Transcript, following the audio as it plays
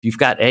You've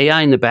got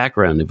AI in the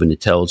background of an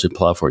intelligent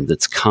platform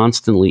that's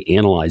constantly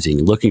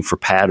analyzing, looking for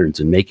patterns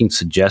and making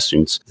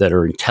suggestions that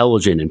are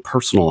intelligent and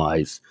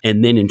personalized,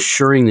 and then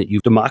ensuring that you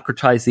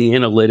democratize the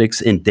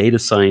analytics and data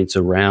science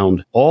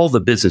around all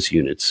the business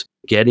units,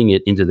 getting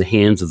it into the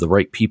hands of the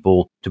right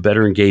people to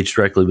better engage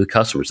directly with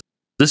customers.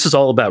 This is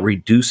all about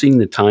reducing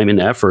the time and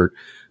effort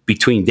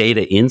between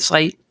data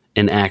insight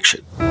and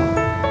action.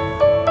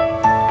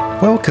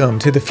 Welcome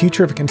to the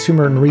Future of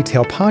Consumer and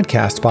Retail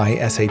podcast by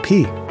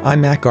SAP.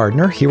 I'm Matt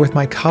Gardner, here with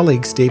my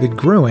colleagues David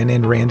Gruen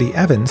and Randy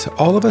Evans,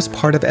 all of us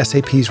part of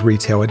SAP's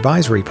retail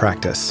advisory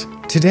practice.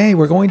 Today,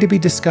 we're going to be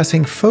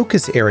discussing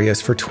focus areas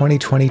for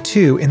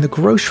 2022 in the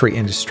grocery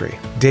industry.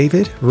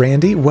 David,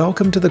 Randy,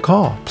 welcome to the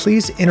call.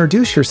 Please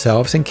introduce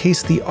yourselves in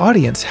case the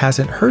audience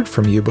hasn't heard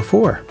from you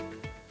before.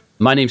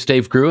 My name's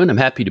Dave Gruen. I'm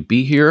happy to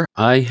be here.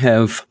 I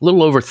have a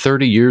little over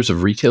 30 years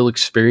of retail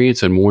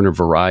experience and worn a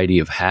variety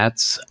of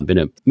hats. I've been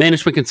a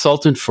management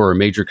consultant for a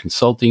major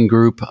consulting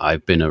group.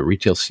 I've been a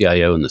retail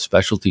CIO in the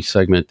specialty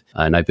segment,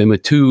 and I've been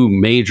with two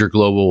major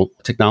global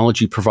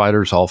technology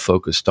providers, all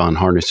focused on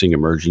harnessing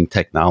emerging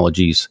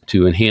technologies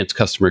to enhance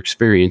customer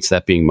experience,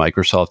 that being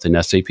Microsoft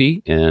and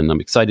SAP. And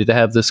I'm excited to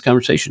have this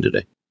conversation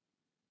today.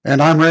 And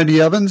I'm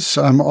Randy Evans.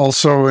 I'm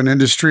also an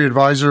industry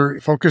advisor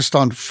focused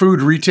on food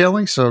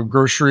retailing, so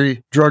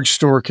grocery,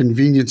 drugstore,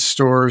 convenience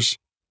stores.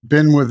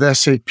 Been with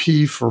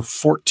SAP for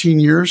 14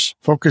 years,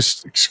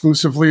 focused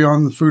exclusively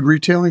on the food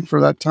retailing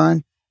for that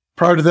time.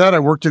 Prior to that, I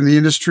worked in the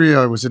industry.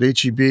 I was at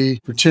HEB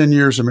for 10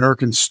 years,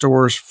 American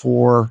Stores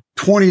for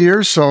 20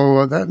 years.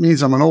 So that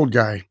means I'm an old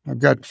guy. I've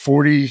got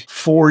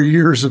 44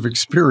 years of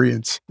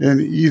experience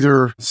in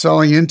either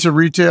selling into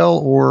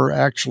retail or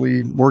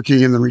actually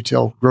working in the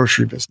retail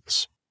grocery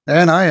business.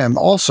 And I am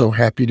also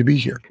happy to be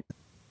here.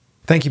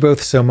 Thank you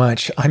both so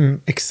much.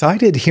 I'm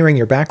excited hearing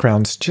your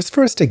backgrounds just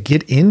for us to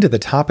get into the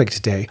topic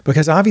today,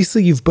 because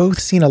obviously you've both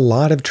seen a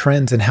lot of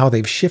trends and how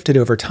they've shifted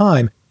over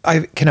time.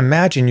 I can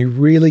imagine you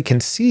really can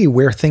see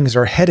where things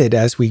are headed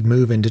as we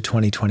move into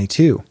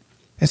 2022.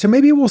 And so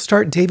maybe we'll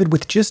start, David,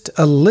 with just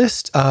a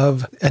list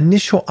of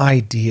initial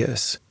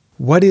ideas.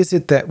 What is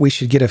it that we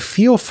should get a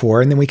feel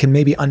for? And then we can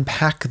maybe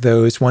unpack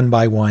those one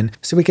by one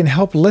so we can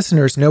help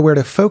listeners know where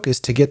to focus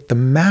to get the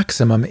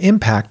maximum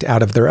impact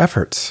out of their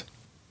efforts.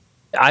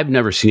 I've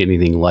never seen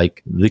anything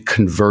like the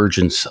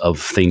convergence of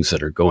things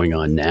that are going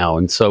on now.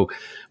 And so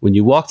when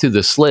you walk through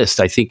this list,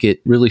 I think it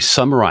really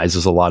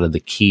summarizes a lot of the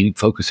key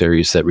focus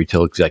areas that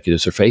retail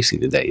executives are facing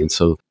today. And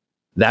so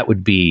that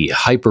would be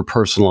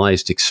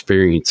hyper-personalized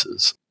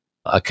experiences,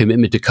 a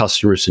commitment to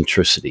customer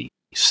centricity,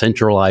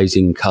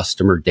 centralizing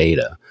customer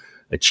data,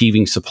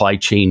 achieving supply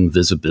chain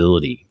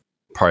visibility,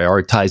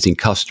 prioritizing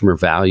customer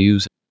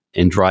values,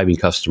 and driving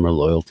customer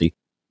loyalty.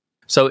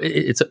 So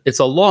it's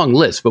a long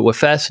list, but what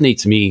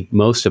fascinates me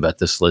most about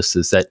this list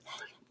is that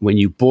when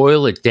you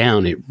boil it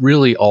down, it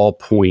really all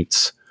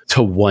points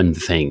to one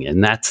thing,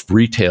 and that's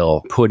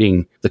retail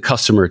putting the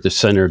customer at the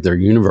center of their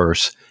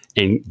universe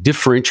and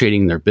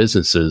differentiating their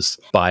businesses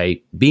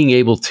by being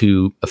able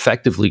to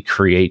effectively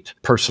create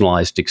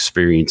personalized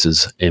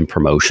experiences and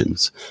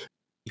promotions.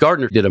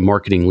 Gartner did a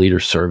marketing leader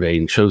survey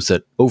and shows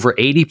that over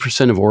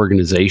 80% of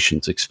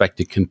organizations expect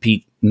to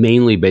compete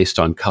mainly based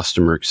on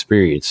customer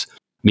experience,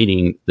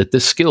 meaning that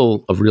this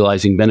skill of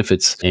realizing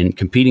benefits and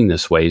competing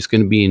this way is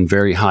going to be in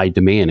very high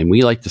demand. And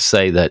we like to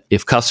say that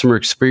if customer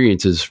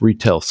experience is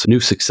retail's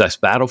new success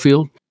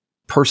battlefield,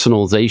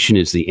 personalization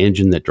is the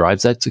engine that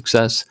drives that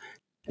success,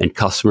 and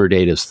customer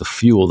data is the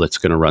fuel that's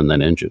going to run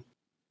that engine.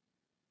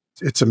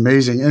 It's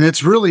amazing. And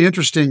it's really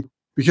interesting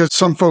because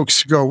some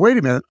folks go, wait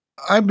a minute,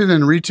 I've been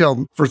in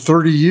retail for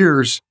 30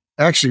 years,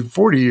 actually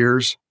 40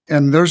 years,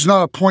 and there's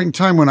not a point in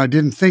time when I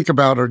didn't think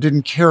about or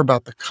didn't care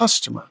about the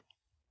customer.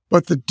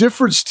 But the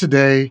difference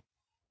today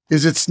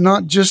is it's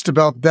not just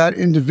about that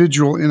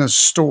individual in a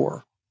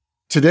store.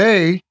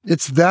 Today,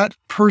 it's that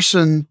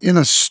person in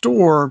a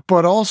store,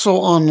 but also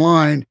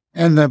online.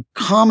 And the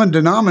common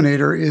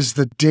denominator is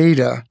the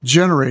data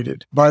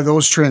generated by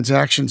those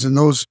transactions and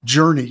those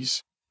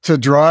journeys to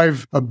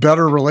drive a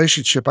better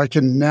relationship. I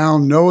can now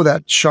know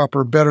that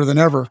shopper better than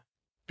ever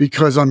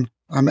because I'm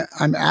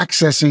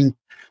accessing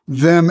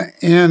them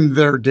and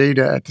their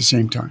data at the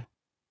same time.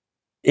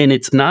 And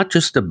it's not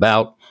just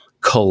about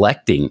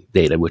collecting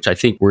data, which I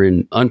think we're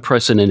in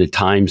unprecedented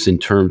times in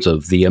terms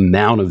of the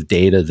amount of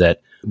data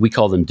that we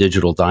call them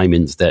digital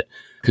diamonds that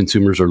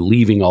consumers are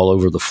leaving all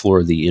over the floor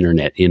of the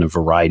internet in a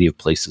variety of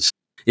places.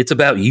 It's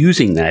about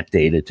using that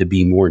data to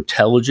be more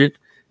intelligent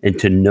and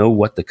to know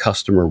what the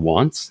customer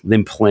wants,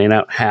 then plan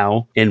out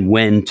how and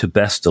when to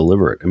best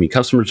deliver it. I mean,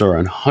 customers are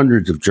on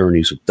hundreds of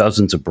journeys with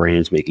dozens of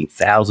brands making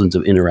thousands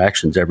of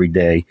interactions every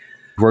day.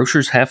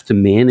 Grocers have to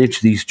manage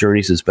these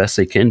journeys as best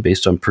they can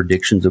based on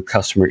predictions of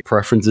customer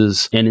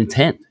preferences and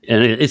intent.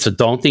 And it's a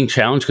daunting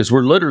challenge because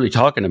we're literally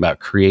talking about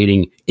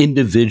creating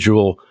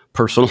individual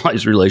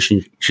personalized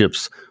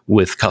relationships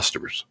with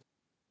customers.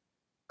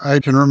 I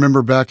can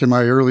remember back in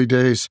my early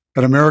days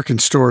at American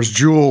Stores,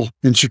 Jewel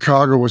in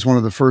Chicago was one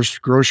of the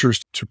first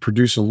grocers to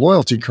produce a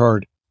loyalty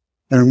card.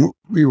 And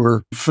we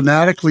were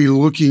fanatically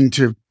looking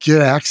to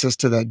get access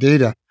to that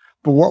data.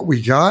 But what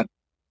we got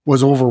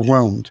was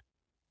overwhelmed.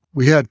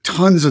 We had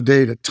tons of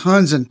data,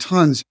 tons and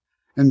tons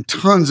and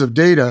tons of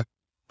data,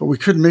 but we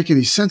couldn't make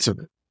any sense of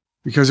it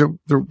because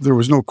there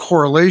was no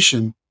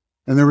correlation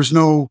and there was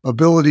no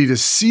ability to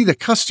see the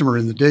customer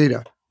in the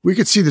data. We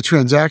could see the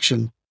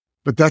transaction,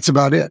 but that's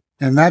about it.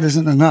 And that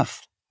isn't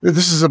enough.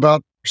 This is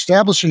about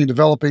establishing and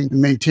developing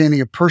and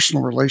maintaining a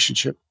personal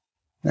relationship.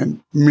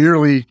 And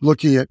merely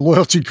looking at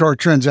loyalty card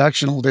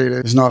transactional data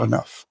is not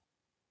enough.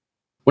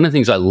 One of the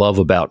things I love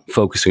about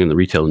focusing on the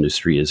retail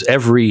industry is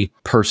every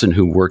person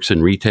who works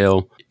in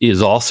retail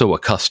is also a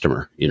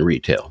customer in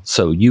retail.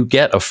 So you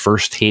get a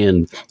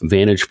firsthand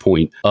vantage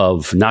point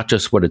of not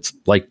just what it's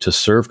like to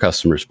serve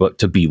customers, but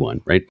to be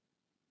one, right?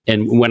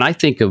 And when I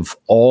think of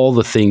all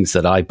the things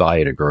that I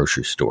buy at a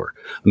grocery store,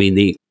 I mean,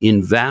 the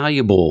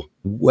invaluable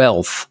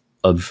wealth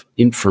of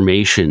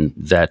information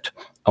that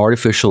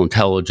artificial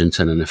intelligence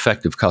and an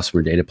effective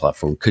customer data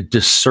platform could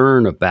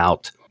discern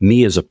about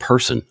me as a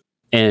person.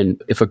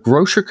 And if a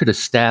grocer could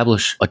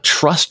establish a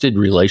trusted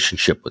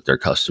relationship with their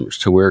customers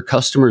to where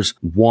customers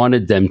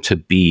wanted them to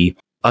be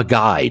a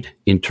guide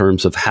in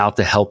terms of how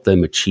to help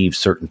them achieve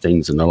certain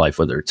things in their life,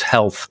 whether it's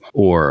health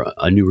or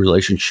a new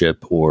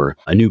relationship or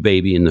a new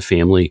baby in the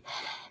family,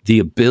 the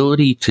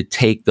ability to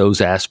take those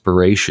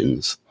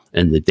aspirations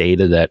and the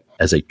data that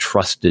as a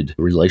trusted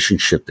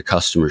relationship the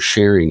customer's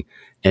sharing,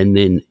 and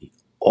then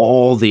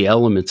all the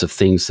elements of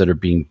things that are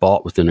being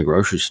bought within a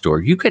grocery store,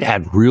 you could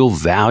add real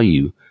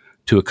value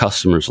to a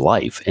customer's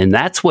life. And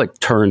that's what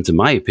turns, in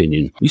my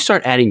opinion, you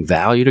start adding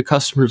value to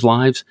customers'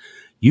 lives,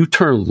 you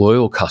turn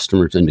loyal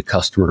customers into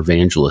customer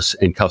evangelists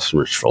and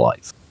customers for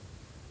life.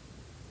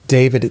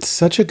 David, it's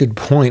such a good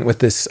point with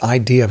this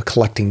idea of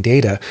collecting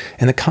data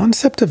and the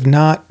concept of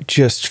not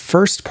just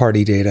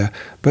first-party data,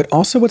 but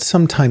also what's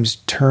sometimes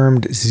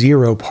termed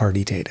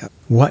zero-party data.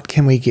 What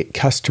can we get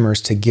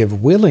customers to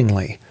give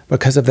willingly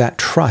because of that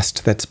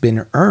trust that's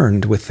been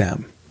earned with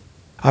them?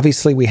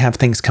 Obviously, we have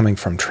things coming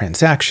from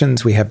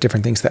transactions. We have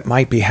different things that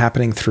might be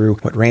happening through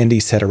what Randy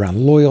said around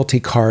loyalty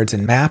cards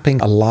and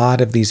mapping a lot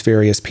of these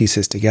various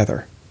pieces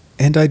together.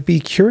 And I'd be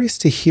curious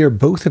to hear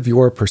both of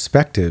your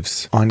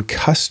perspectives on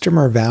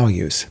customer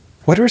values.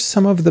 What are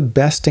some of the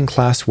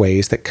best-in-class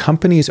ways that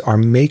companies are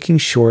making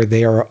sure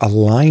they are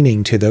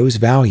aligning to those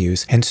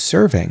values and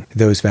serving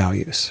those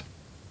values?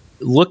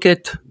 Look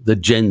at the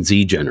Gen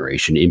Z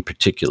generation in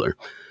particular.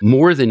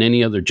 More than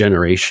any other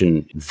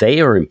generation,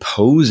 they are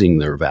imposing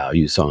their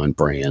values on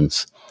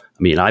brands.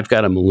 I mean, I've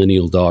got a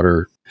millennial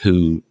daughter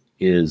who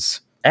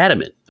is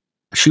adamant.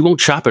 She won't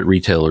shop at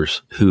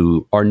retailers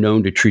who are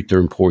known to treat their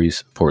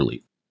employees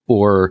poorly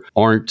or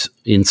aren't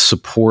in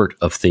support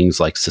of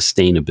things like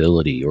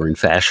sustainability or in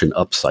fashion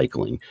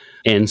upcycling.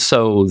 And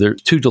so there are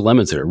two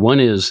dilemmas there. One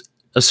is,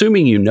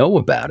 assuming you know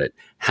about it,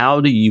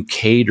 how do you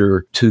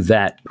cater to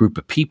that group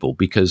of people?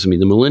 Because, I mean,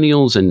 the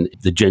millennials and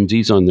the Gen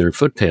Zs on their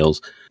foottails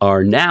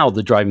are now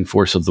the driving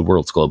force of the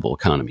world's global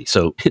economy.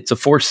 So it's a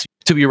force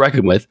to be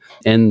reckoned with,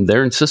 and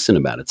they're insistent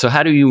about it. So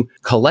how do you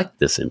collect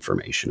this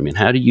information? I mean,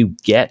 how do you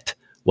get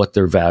what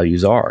their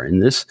values are?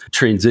 And this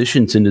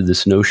transitions into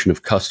this notion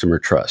of customer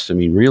trust. I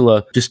mean,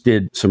 RILA just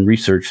did some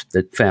research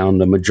that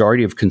found the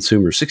majority of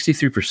consumers,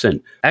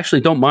 63%, actually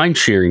don't mind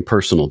sharing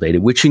personal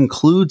data, which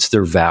includes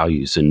their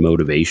values and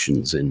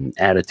motivations and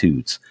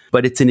attitudes.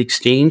 But it's in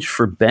exchange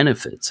for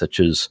benefits such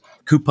as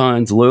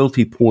coupons,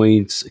 loyalty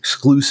points,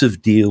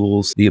 exclusive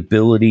deals, the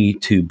ability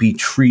to be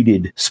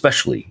treated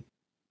specially.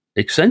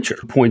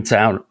 Accenture points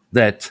out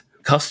that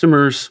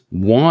customers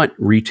want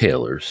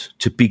retailers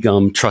to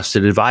become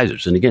trusted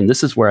advisors. And again,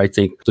 this is where I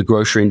think the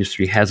grocery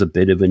industry has a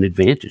bit of an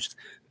advantage.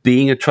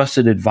 Being a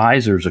trusted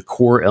advisor is a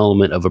core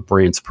element of a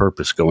brand's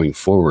purpose going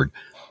forward.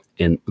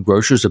 And a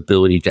grocer's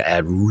ability to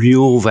add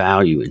real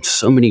value in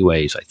so many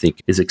ways, I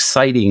think, is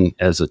exciting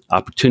as an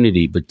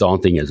opportunity, but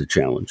daunting as a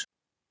challenge.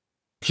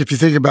 If you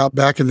think about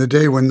back in the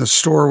day when the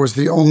store was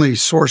the only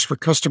source for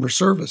customer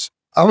service,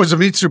 I was a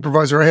meat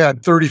supervisor. I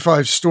had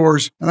 35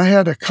 stores, and I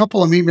had a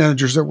couple of meat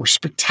managers that were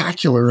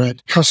spectacular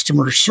at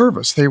customer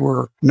service. They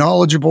were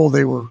knowledgeable.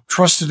 They were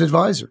trusted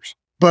advisors.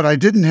 But I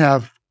didn't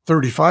have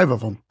 35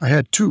 of them. I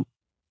had 2.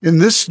 In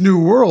this new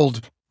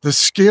world, the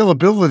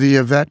scalability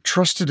of that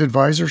trusted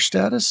advisor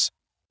status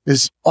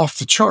is off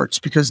the charts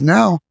because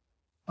now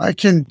I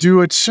can do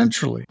it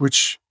centrally,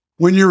 which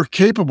when you're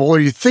capable or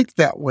you think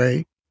that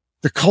way,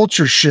 the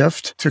culture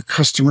shift to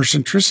customer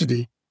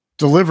centricity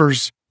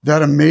delivers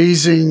that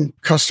amazing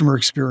customer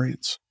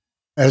experience.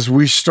 As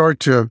we start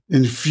to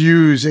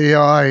infuse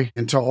AI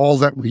into all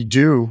that we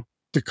do,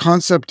 the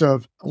concept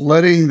of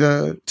letting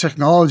the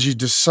technology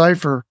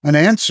decipher an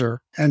answer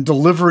and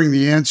delivering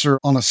the answer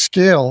on a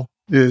scale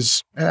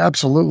is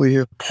absolutely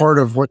a part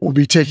of what will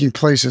be taking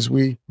place as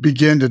we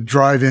begin to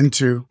drive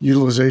into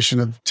utilization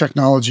of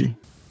technology.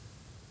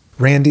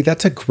 Randy,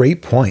 that's a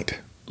great point.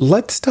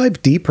 Let's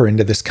dive deeper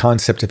into this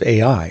concept of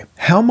AI.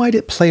 How might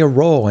it play a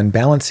role in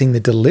balancing the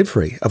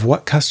delivery of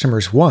what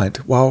customers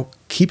want while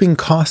keeping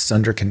costs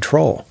under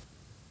control?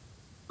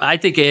 I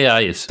think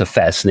AI is a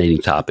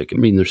fascinating topic. I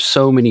mean, there's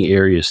so many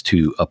areas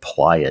to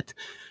apply it.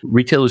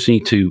 Retailers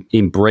need to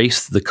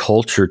embrace the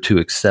culture to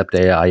accept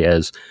AI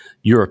as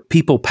you're a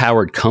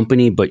people-powered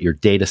company, but you're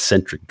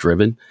data-centric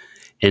driven.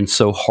 And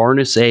so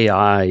harness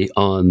AI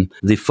on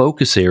the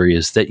focus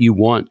areas that you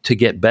want to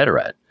get better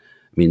at.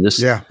 I mean,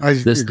 I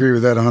agree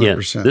with that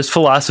 100%. Yeah, this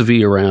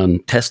philosophy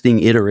around testing,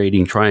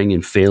 iterating, trying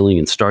and failing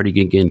and starting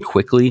again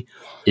quickly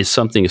is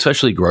something,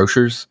 especially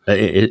grocers,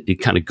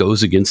 it kind of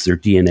goes against their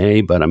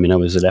DNA. But I mean, I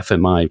was at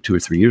FMI 2 or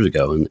 3 years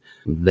ago, and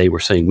they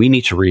were saying we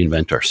need to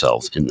reinvent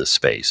ourselves in this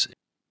space.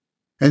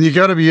 And you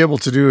got to be able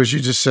to do, as you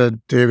just said,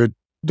 David,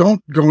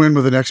 don't go in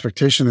with an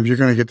expectation of you're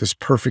going to get this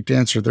perfect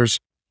answer. There's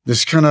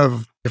this kind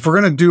of, if we're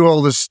going to do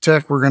all this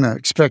tech, we're going to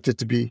expect it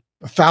to be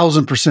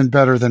 1,000%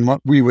 better than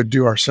what we would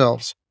do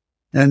ourselves.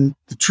 And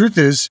the truth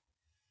is,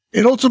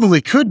 it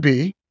ultimately could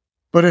be,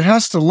 but it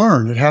has to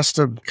learn. It has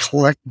to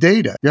collect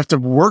data. You have to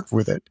work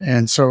with it.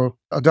 And so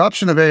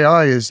adoption of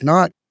AI is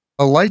not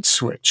a light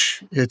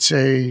switch. It's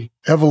a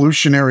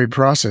evolutionary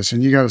process.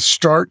 And you got to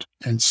start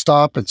and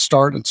stop and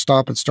start and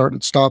stop and start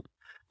and stop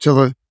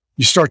till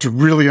you start to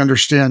really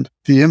understand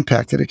the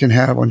impact that it can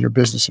have on your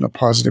business in a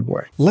positive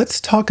way.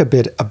 Let's talk a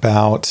bit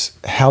about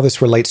how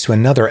this relates to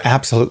another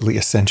absolutely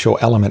essential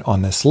element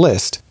on this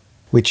list,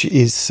 which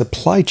is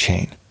supply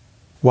chain.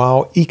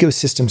 While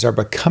ecosystems are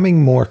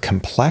becoming more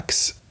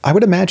complex, I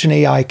would imagine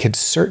AI could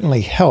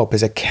certainly help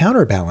as a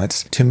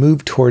counterbalance to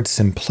move towards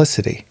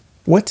simplicity.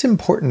 What's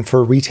important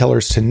for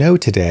retailers to know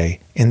today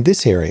in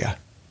this area?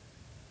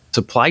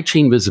 Supply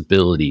chain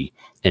visibility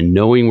and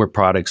knowing where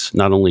products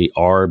not only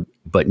are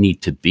but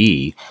need to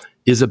be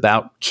is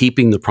about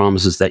keeping the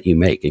promises that you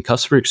make. And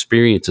customer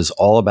experience is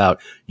all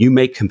about you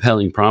make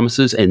compelling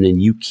promises and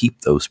then you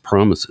keep those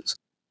promises.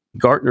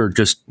 Gartner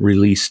just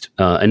released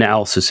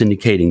analysis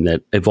indicating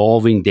that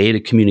evolving data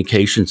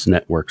communications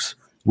networks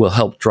will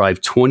help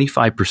drive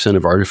 25%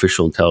 of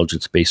artificial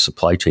intelligence-based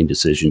supply chain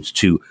decisions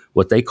to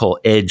what they call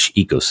edge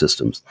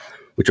ecosystems,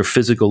 which are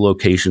physical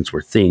locations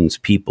where things,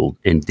 people,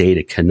 and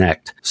data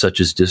connect, such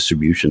as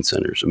distribution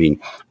centers. I mean,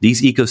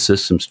 these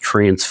ecosystems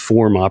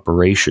transform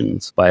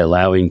operations by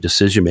allowing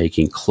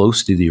decision-making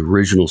close to the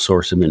original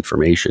source of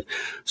information.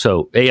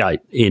 So AI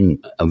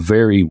in a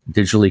very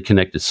digitally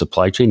connected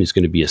supply chain is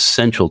going to be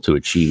essential to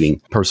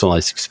achieving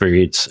personalized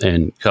experience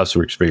and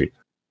customer experience.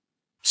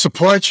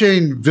 Supply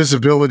chain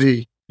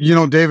visibility.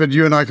 David,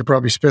 you and I could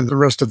probably spend the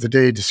rest of the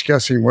day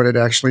discussing what it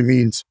actually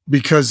means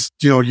because,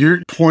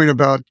 your point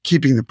about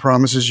keeping the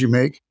promises you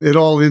make, it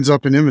all ends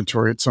up in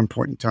inventory at some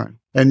point in time.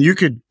 And you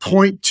could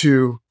point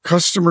to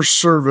customer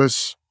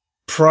service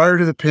prior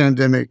to the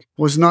pandemic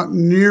was not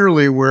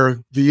nearly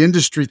where the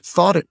industry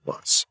thought it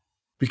was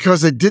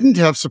because they didn't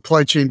have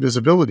supply chain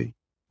visibility.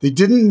 They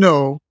didn't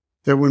know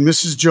that when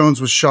Mrs.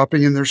 Jones was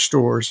shopping in their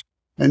stores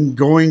and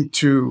going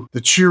to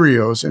the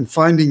Cheerios and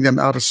finding them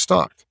out of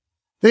stock,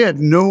 they had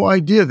no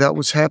idea that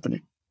was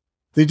happening.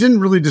 They didn't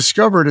really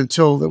discover it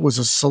until there was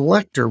a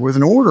selector with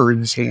an order in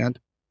his hand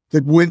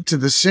that went to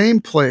the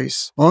same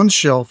place on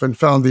shelf and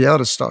found the out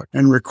of stock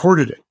and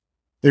recorded it.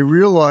 They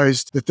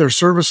realized that their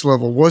service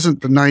level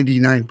wasn't the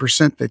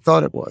 99% they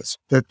thought it was,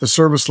 that the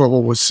service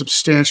level was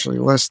substantially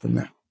less than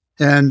that.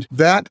 And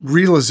that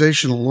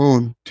realization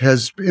alone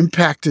has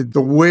impacted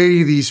the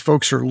way these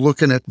folks are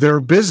looking at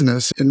their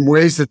business in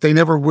ways that they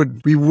never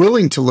would be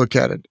willing to look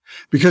at it.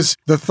 Because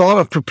the thought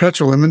of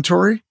perpetual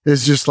inventory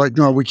is just like,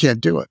 no, we can't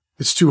do it.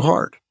 It's too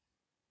hard.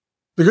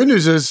 The good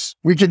news is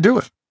we can do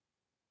it.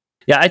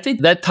 Yeah, I think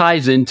that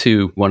ties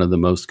into one of the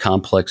most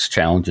complex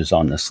challenges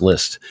on this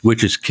list,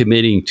 which is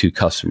committing to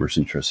customer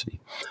centricity.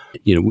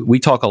 We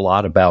talk a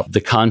lot about the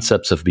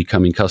concepts of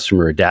becoming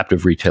customer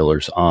adaptive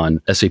retailers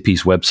on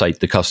SAP's website,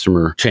 the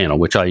customer channel,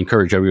 which I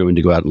encourage everyone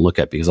to go out and look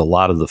at because a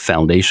lot of the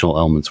foundational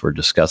elements we're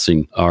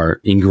discussing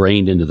are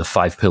ingrained into the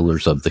 5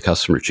 pillars of the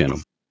customer channel.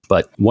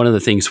 But one of the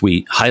things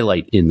we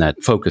highlight in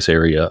that focus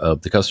area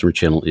of the customer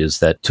channel is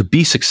that to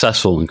be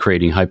successful in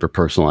creating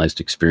hyper-personalized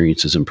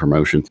experiences and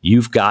promotions,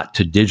 you've got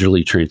to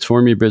digitally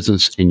transform your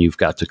business and you've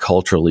got to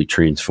culturally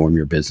transform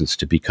your business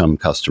to become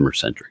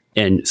customer-centric.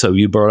 And so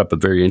you brought up a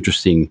very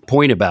interesting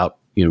point about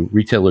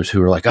retailers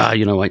who are like,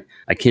 I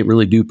can't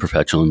really do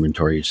perpetual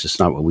inventory. It's just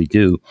not what we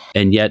do.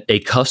 And yet a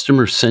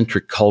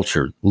customer-centric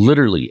culture,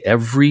 literally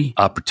every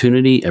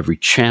opportunity, every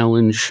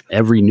challenge,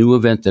 every new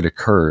event that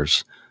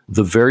occurs,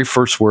 the very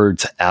first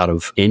words out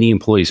of any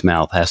employee's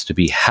mouth has to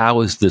be,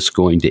 how is this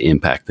going to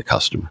impact the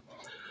customer?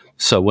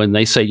 So when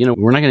they say,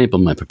 we're not going to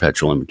implement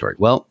perpetual inventory.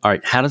 Well, all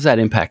right, how does that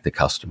impact the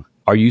customer?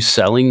 Are you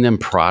selling them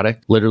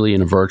product literally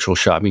in a virtual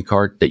shopping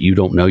cart that you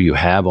don't know you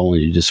have, only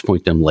to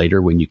disappoint them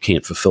later when you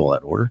can't fulfill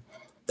that order?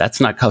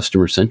 That's not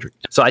customer centric.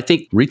 So I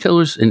think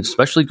retailers and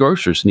especially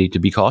grocers need to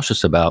be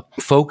cautious about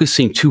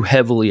focusing too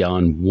heavily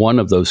on one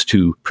of those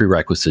 2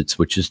 prerequisites,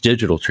 which is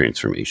digital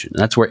transformation.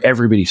 And that's where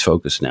everybody's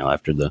focused now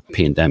after the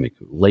pandemic,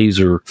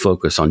 laser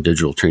focus on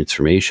digital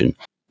transformation.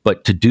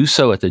 But to do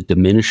so at the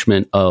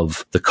diminishment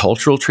of the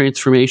cultural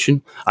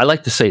transformation, I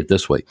like to say it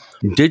this way.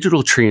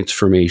 Digital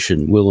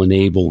transformation will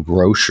enable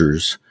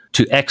grocers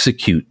to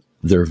execute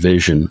their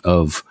vision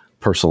of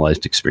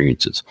personalized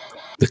experiences.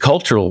 The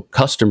cultural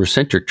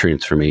customer-centric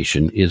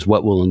transformation is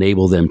what will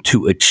enable them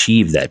to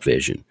achieve that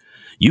vision.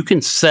 You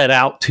can set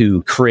out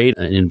to create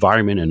an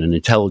environment and an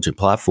intelligent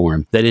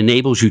platform that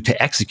enables you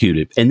to execute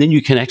it, and then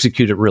you can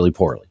execute it really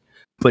poorly.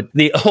 But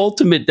the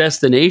ultimate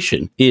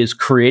destination is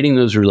creating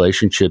those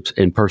relationships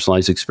and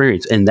personalized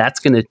experience. And that's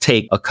going to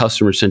take a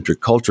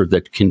customer-centric culture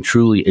that can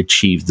truly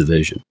achieve the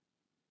vision.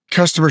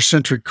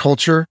 Customer-centric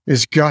culture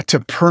has got to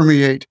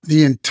permeate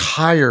the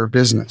entire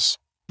business,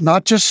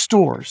 not just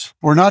stores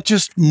or not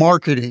just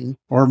marketing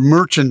or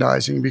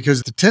merchandising,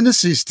 because the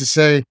tendency is to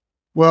say,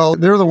 well,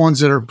 they're the ones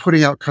that are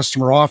putting out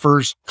customer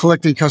offers,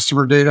 collecting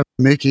customer data,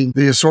 making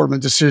the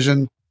assortment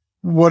decision,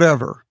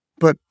 whatever.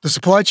 But the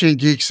supply chain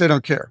geeks, they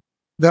don't care.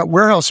 That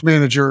warehouse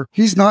manager,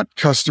 he's not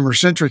customer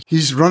centric.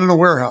 He's running a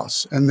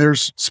warehouse and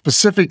there's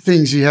specific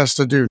things he has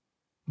to do.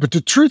 But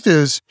the truth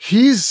is,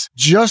 he's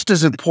just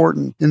as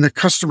important in the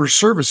customer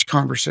service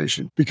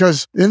conversation,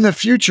 because in the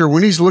future,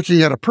 when he's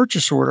looking at a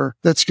purchase order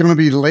that's going to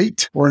be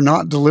late or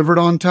not delivered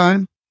on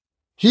time,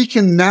 he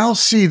can now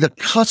see the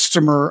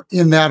customer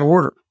in that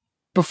order.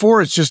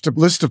 Before, it's just a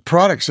list of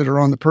products that are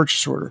on the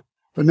purchase order.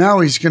 But now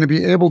he's going to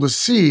be able to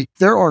see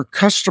there are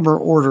customer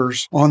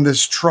orders on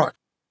this truck.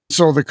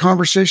 So the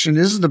conversation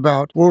isn't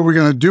about what we're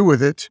going to do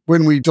with it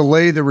when we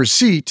delay the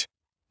receipt.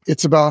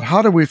 It's about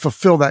how do we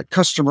fulfill that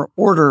customer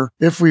order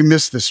if we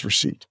miss this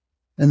receipt?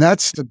 And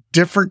that's a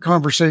different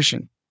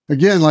conversation.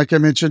 Again, like I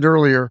mentioned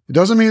earlier, it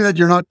doesn't mean that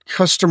you're not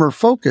customer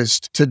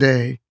focused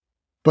today,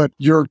 but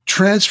your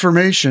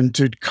transformation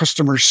to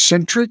customer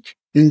centric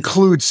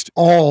includes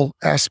all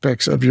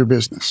aspects of your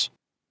business.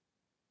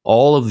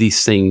 All of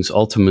these things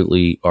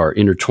ultimately are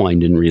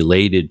intertwined and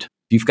related.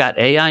 You've got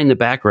AI in the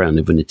background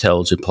of an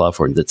intelligent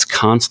platform that's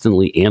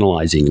constantly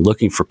analyzing,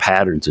 looking for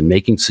patterns and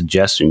making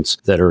suggestions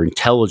that are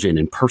intelligent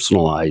and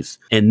personalized,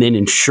 and then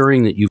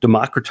ensuring that you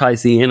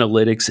democratize the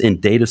analytics and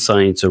data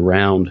science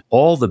around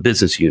all the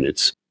business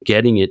units,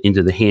 getting it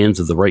into the hands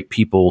of the right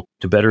people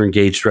to better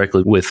engage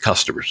directly with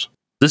customers.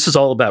 This is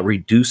all about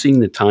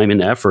reducing the time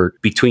and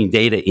effort between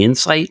data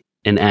insight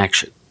and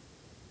action.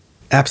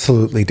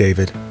 Absolutely,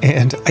 David.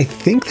 And I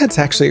think that's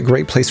actually a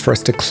great place for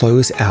us to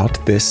close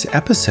out this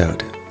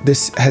episode.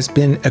 This has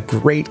been a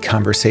great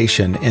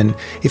conversation. And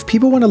if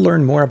people want to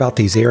learn more about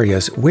these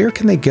areas, where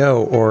can they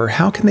go, or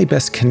how can they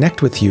best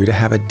connect with you to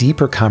have a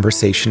deeper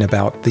conversation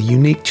about the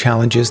unique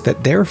challenges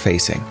that they're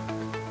facing?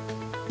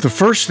 The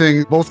first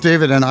thing, both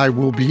David and I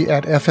will be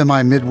at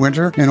FMI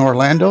Midwinter in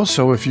Orlando.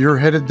 So if you're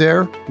headed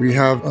there, we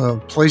have a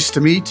place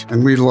to meet,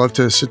 and we'd love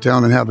to sit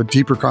down and have a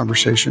deeper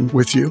conversation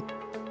with you.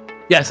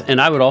 Yes,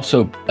 and I would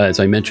also, as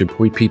I mentioned,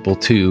 point people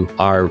to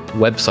our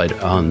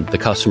website on the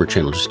customer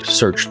channel. Just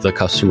search the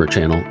customer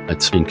channel.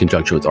 It's in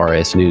conjunction with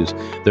RIS News.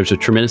 There's a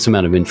tremendous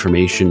amount of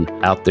information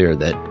out there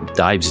that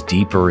dives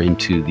deeper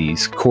into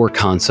these core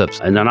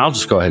concepts. And then I'll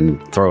just go ahead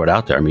and throw it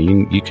out there. I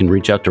mean, you can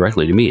reach out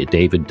directly to me at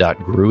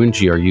david.gruhen,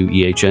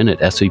 Gruehen,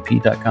 at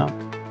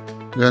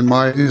sap.com. And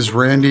mine is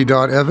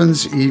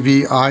randy.evans,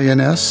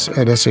 EVINS,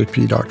 at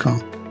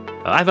sap.com.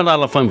 I've had a lot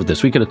of fun with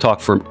this. We could have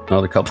talked for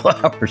another couple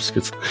of hours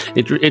because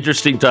it's an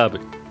interesting topic.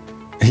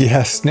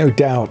 Yes, no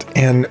doubt.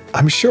 And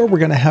I'm sure we're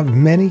going to have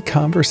many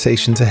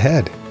conversations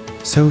ahead.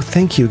 So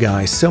thank you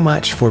guys so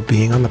much for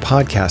being on the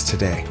podcast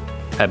today.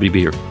 Happy to be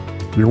here.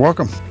 You're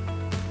welcome.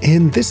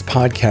 In this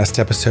podcast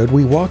episode,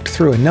 we walked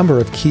through a number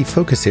of key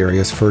focus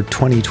areas for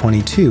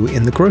 2022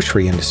 in the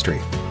grocery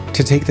industry.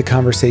 To take the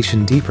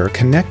conversation deeper,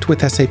 connect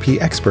with SAP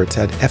experts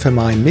at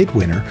FMI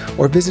Midwinter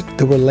or visit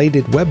the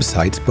related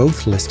websites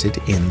both listed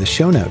in the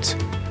show notes.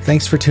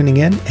 Thanks for tuning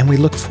in, and we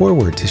look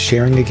forward to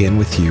sharing again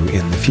with you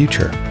in the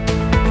future.